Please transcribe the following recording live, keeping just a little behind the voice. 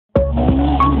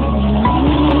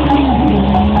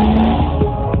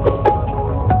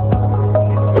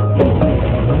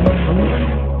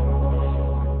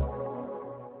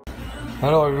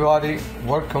everybody,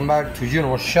 welcome back to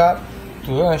Junior Shop.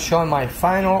 Today I'm showing my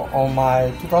final on my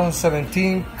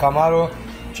 2017 CAMARO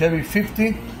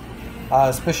FIFTY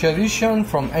special edition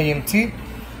from AMT.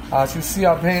 As you see,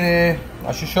 I painted,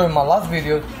 I should show you in my last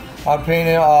video, I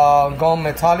painted gum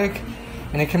metallic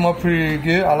and it came out pretty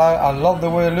good. I love the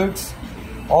way it looks,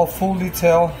 all full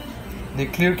detail. The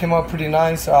clear came out pretty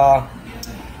nice.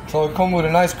 So it comes with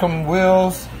a nice chrome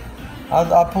wheels.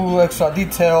 I put extra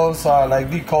details like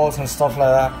decals and stuff like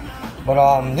that. But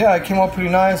yeah, it came out pretty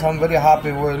nice. I'm very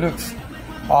happy with it looks.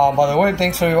 By the way,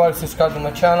 thanks everybody subscribe to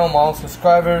my channel, my own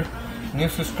subscribers, new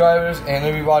subscribers, and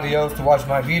everybody else to watch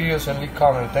my videos and leave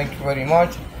comments. Thank you very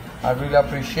much. I really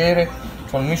appreciate it.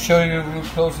 So let me show you real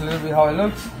close a little bit how it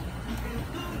looks.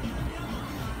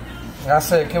 Like I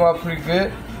said, it came out pretty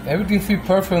good. Everything fits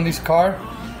perfect in this car.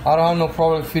 I don't have no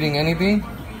problem fitting anything.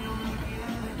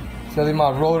 So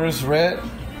my rotor is red,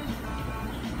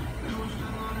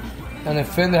 and the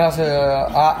fender has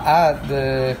I add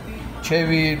the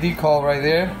Chevy decal right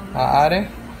there. I add it,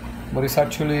 but it's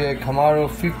actually a CAMARO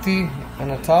 50 on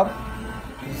the top.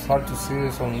 It's hard to see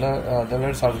this on the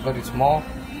letters are very small.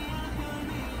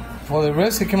 For the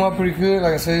rest, it came out pretty good.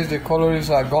 Like I said, the color is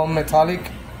gum metallic.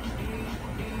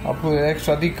 I put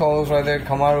extra decals right there,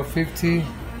 CAMARO 50.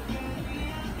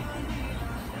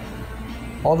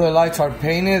 All the lights are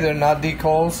painted, they're not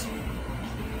decals.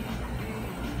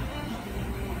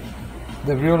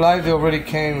 The real light, they already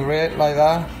came red like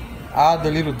that. Add the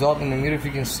little dot in the middle. If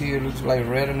you can see, it looks like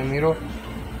red in the middle.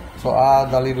 So add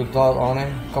that little dot on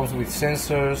it. Comes with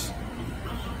sensors.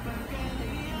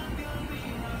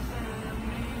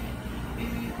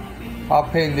 I'll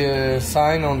paint the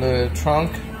sign on the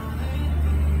trunk.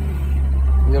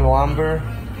 Yellow amber.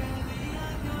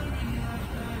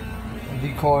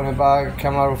 Decal in the back,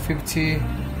 CAMARO 50.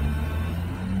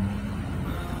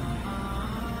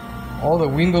 All the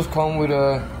windows come with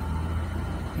a,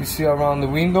 you see around the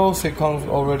windows, it comes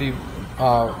already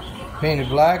painted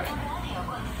black.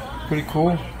 Pretty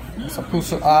cool.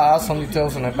 So I add some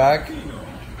details in the back,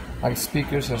 like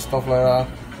speakers and stuff like that.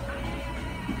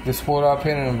 The spoiler I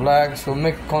painted in black, so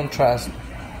make a contrast.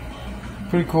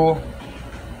 Pretty cool.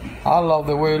 I love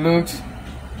the way it looks.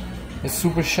 It's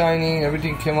super shiny,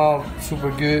 everything came out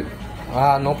super good.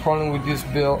 I had no problem with this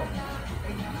build.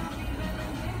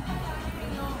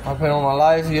 I put on my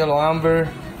lights, yellow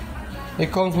amber.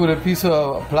 It comes with a piece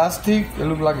of plastic. It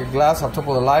looked like a glass on top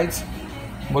of the lights,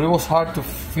 but it was hard to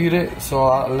fit it, so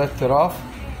I left it off.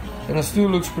 And it still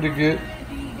looks pretty good.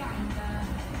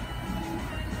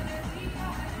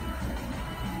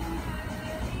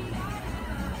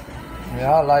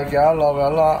 Yeah, I like it, I love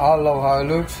it, I love how it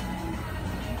looks.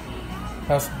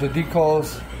 Has the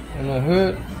decals in the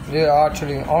hood. They are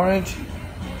actually in orange.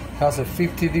 Has a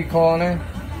 50 decal on it.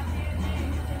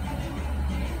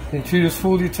 The interior is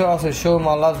full detail as I showed in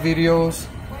my last videos.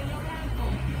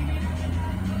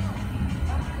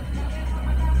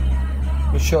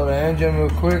 Let's show the engine real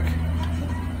quick.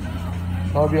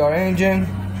 That'll be our engine.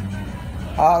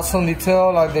 Add some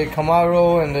detail like the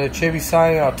CAMARO and the Chevy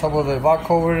sign on top of the valve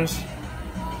covers.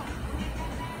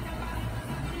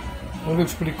 It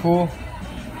looks pretty cool.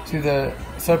 See the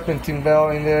serpentine bell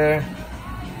in there,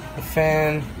 the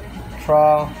fan,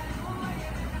 trowel,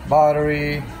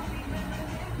 battery.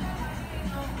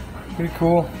 Pretty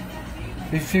cool.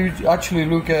 If you actually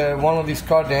look at one of these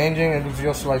cars, the engine, it looks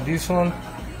just like this one,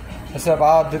 except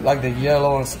I added like the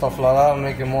yellow and stuff like that,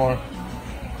 make it more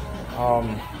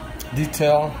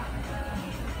detail.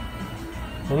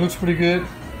 It looks pretty good.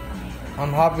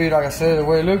 I'm happy, like I said, the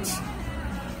way it looks.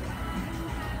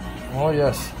 Oh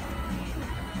yes.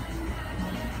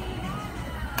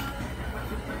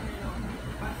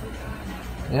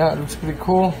 Yeah, it looks pretty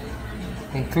cool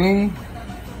and clean.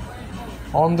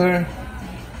 Under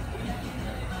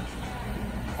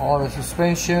all the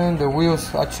suspension, the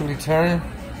wheels actually turn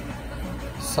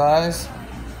size.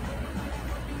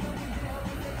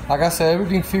 Like I said,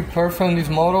 everything fit perfect in this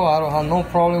model. I don't have no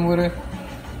problem with it.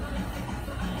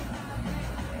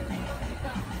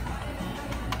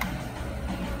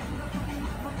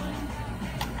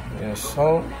 Yes,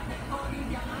 so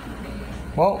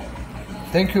well,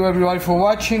 thank you everybody for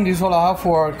watching. This is all I have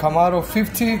for CAMARO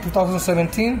 50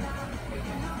 2017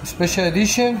 special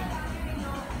edition.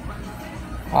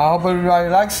 I hope everybody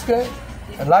likes it.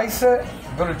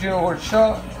 Go to Junior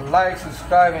Shop, like,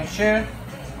 subscribe, and share.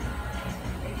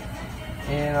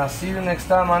 And I'll see you next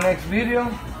time, my next video.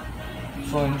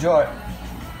 So enjoy.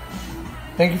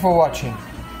 Thank you for watching.